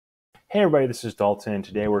Hey everybody, this is Dalton.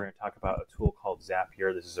 Today we're going to talk about a tool called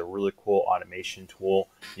Zapier. This is a really cool automation tool.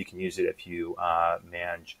 You can use it if you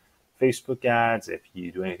manage Facebook ads, if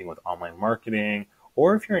you do anything with online marketing,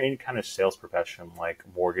 or if you're any kind of sales profession like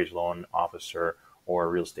mortgage loan officer or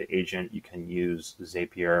real estate agent. You can use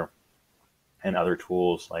Zapier and other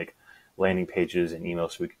tools like landing pages and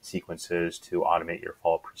email sequences to automate your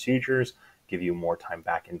follow-up procedures, give you more time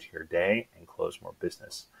back into your day, and close more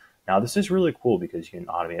business. Now, this is really cool because you can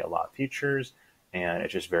automate a lot of features and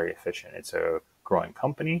it's just very efficient. It's a growing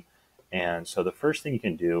company. And so the first thing you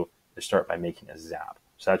can do is start by making a Zap.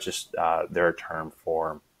 So that's just their term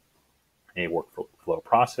for a workflow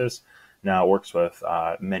process. Now, it works with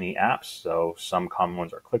many apps. So some common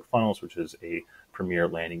ones are ClickFunnels, which is a premier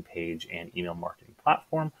landing page and email marketing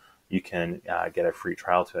platform. You can get a free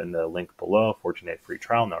trial to it in the link below, 14-day free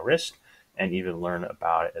trial, no risk, and even learn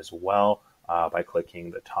about it as well by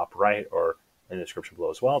clicking the top right or in the description below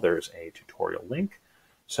as well. There's a tutorial link.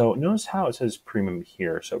 So notice how it says premium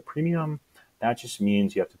here. So premium, that just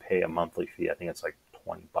means you have to pay a monthly fee. I think it's like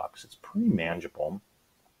 20 bucks. It's pretty manageable.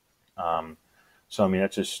 So, I mean,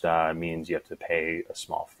 that just means you have to pay a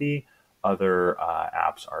small fee. Other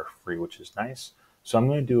apps are free, which is nice. So I'm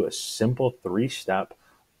going to do a simple 3-step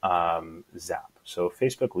Zap. So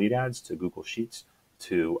Facebook lead ads to Google Sheets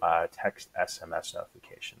to text SMS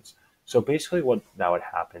notifications. So basically what that would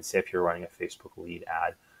happen, say if you're running a Facebook lead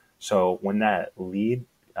ad. So when that lead,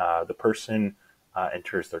 the person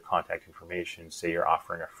enters their contact information, say you're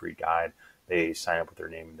offering a free guide, they sign up with their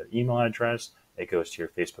name and their email address, it goes to your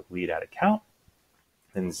Facebook lead ad account,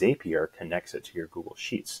 then Zapier connects it to your Google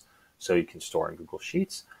Sheets. So you can store in Google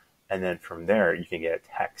Sheets, and then from there you can get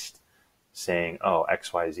a text saying, oh,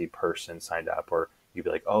 XYZ person signed up, or you'd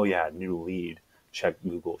be like, oh yeah, new lead, check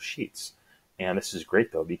Google Sheets. And this is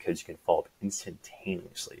great though, because you can follow up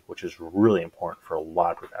instantaneously, which is really important for a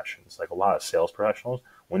lot of professions. Like a lot of sales professionals,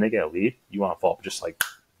 when they get a lead, you want to follow up just like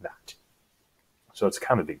that. So it's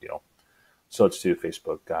kind of a big deal. So let's do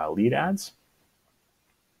Facebook lead ads.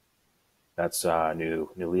 That's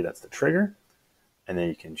new lead, that's the trigger. And then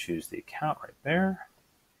you can choose the account right there.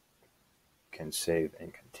 You can save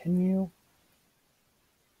and continue.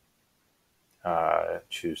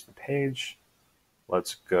 Choose the page.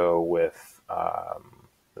 Let's go with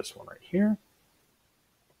this one right here.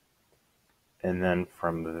 And then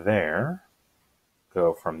from there,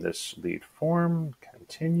 go from this lead form,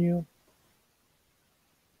 continue.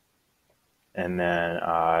 And then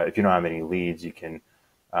if you don't have any leads, you can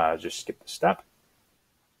just skip the step.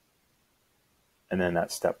 And then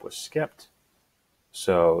that step was skipped.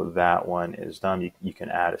 So that one is done. You can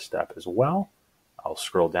add a step as well. I'll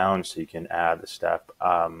scroll down so you can add the step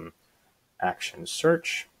action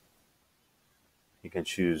search. You can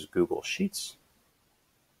choose Google Sheets.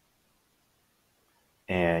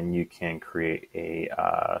 And you can create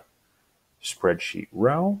a spreadsheet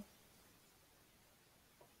row.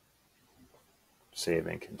 Save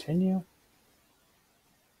and continue.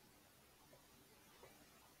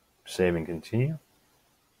 Save and continue.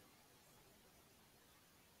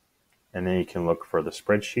 And then you can look for the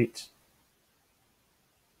spreadsheet.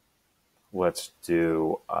 Let's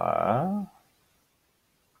do the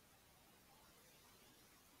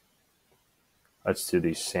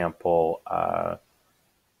sample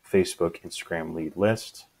Facebook Instagram lead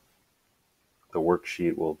list. The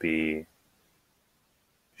worksheet will be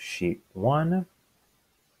sheet 1.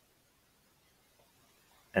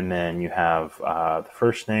 And then you have the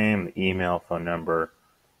first name, the email, phone number.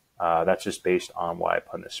 That's just based on what I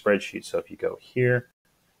put in the spreadsheet. So if you go here,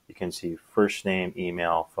 you can see first name,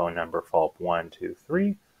 email, phone number, follow-up 1, 2,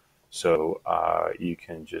 3. So you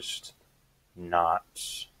can just not,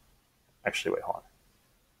 actually, wait, hold on.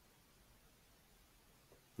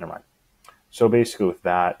 Never mind. So basically with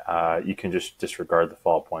that, you can just disregard the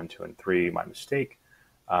follow-up 1, 2, and 3, my mistake.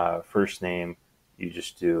 First name, you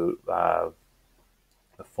just do the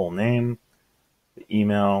full name. The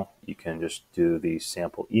email, you can just do the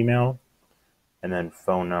sample email. And then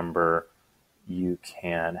phone number, you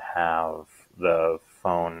can have the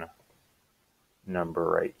phone number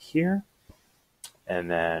right here.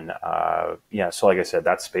 And then, yeah, so like I said,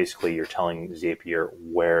 that's basically you're telling Zapier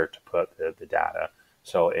where to put the data.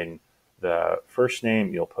 So in the first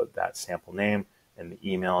name, you'll put that sample name. In the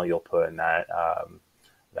email, you'll put in that,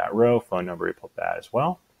 that row. Phone number, you put that as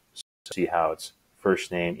well. So see how it's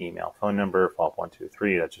first name, email, phone number, follow-up 1, 2,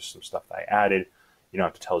 3. That's just some stuff that I added. You don't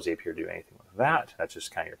have to tell Zapier to do anything with that. That's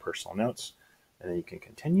just kind of your personal notes. And then you can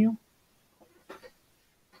continue.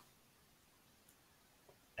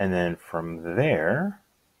 And then from there,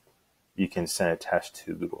 you can send a test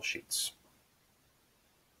to Google Sheets.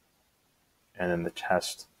 And then the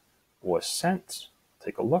test was sent.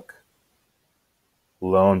 Take a look.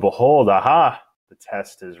 Lo and behold, aha, the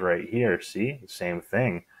test is right here. See, same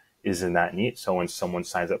thing. Isn't that neat? So when someone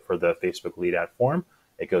signs up for the Facebook lead ad form,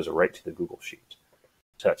 it goes right to the Google Sheet.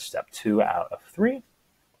 So that's step 2 out of 3.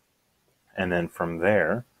 And then from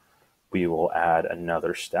there, we will add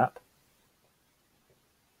another step.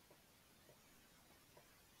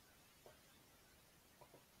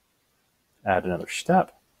 Add another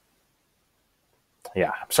step.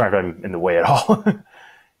 Yeah, I'm sorry if I'm in the way at all.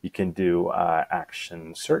 You can do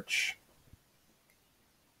action search.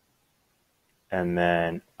 And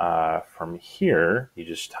then from here, you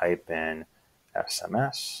just type in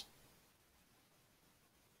SMS.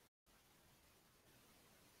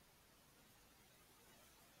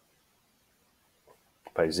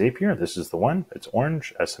 By Zapier. This is the one. It's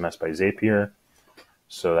orange, SMS by Zapier.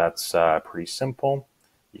 So that's pretty simple.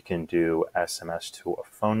 You can do SMS to a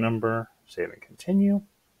phone number. Save and continue.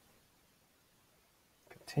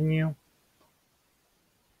 Continue.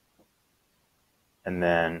 And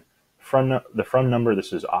then from the from number,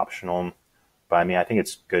 this is optional. But I mean, I think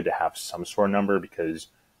it's good to have some sort of number because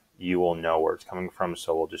you will know where it's coming from.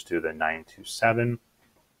 So we'll just do the 927.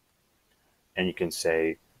 And you can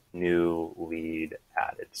say new lead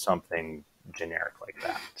added, something generic like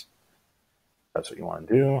that. That's what you want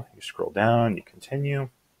to do. You scroll down, you continue.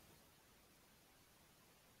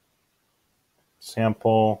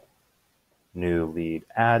 Sample, new lead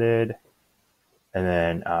added. And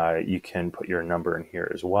then you can put your number in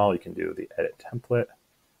here as well. You can do the edit template.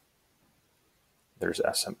 There's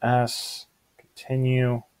SMS,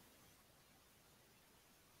 continue.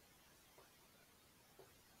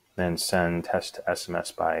 Then send test to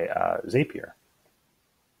SMS by Zapier.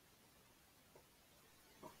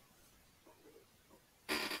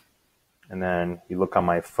 And then you look on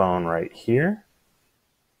my phone right here,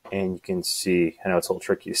 and you can see, I know it's a little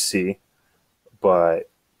tricky to see, but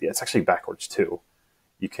yeah, it's actually backwards too.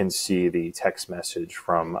 You can see the text message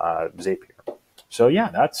from Zapier. So yeah,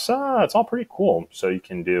 that's all pretty cool. So you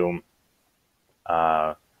can do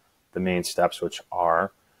the main steps, which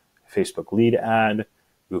are Facebook lead ad,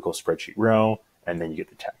 Google spreadsheet row, and then you get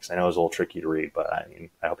the text. I know it's a little tricky to read, but I mean,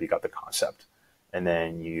 I hope you got the concept. And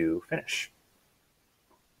then you finish.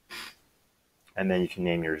 And then you can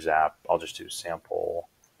name your Zap. I'll just do sample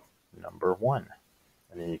number 1.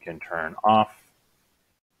 And then you can turn off,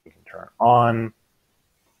 you can turn on.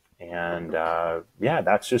 And yeah,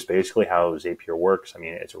 that's just basically how Zapier works. I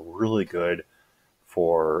mean, it's really good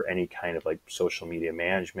for any kind of like social media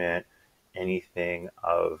management, anything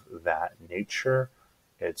of that nature.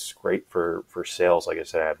 It's great for sales. Like I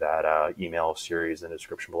said, I have that email series in the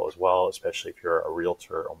description below as well, especially if you're a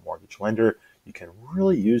realtor or mortgage lender. You can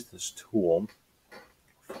really use this tool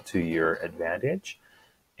to your advantage.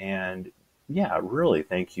 And yeah, really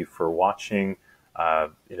thank you for watching.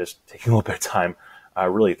 It is taking a little bit of time.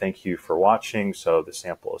 Really thank you for watching. So the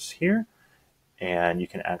sample is here, and you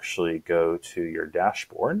can actually go to your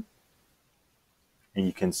dashboard and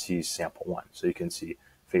you can see sample 1. So you can see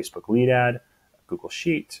Facebook lead ad, Google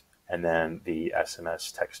Sheet, and then the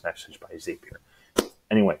SMS text message by Zapier.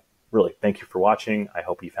 Anyway, really, thank you for watching. I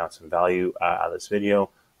hope you found some value out of this video.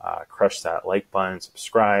 Crush that like button,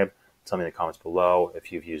 subscribe, tell me in the comments below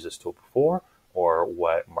if you've used this tool before or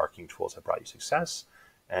what marketing tools have brought you success.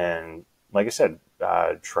 And like I said,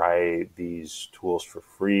 try these tools for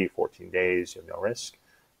free, 14 days, you have no risk.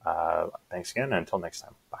 Thanks again, and until next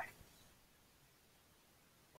time, bye.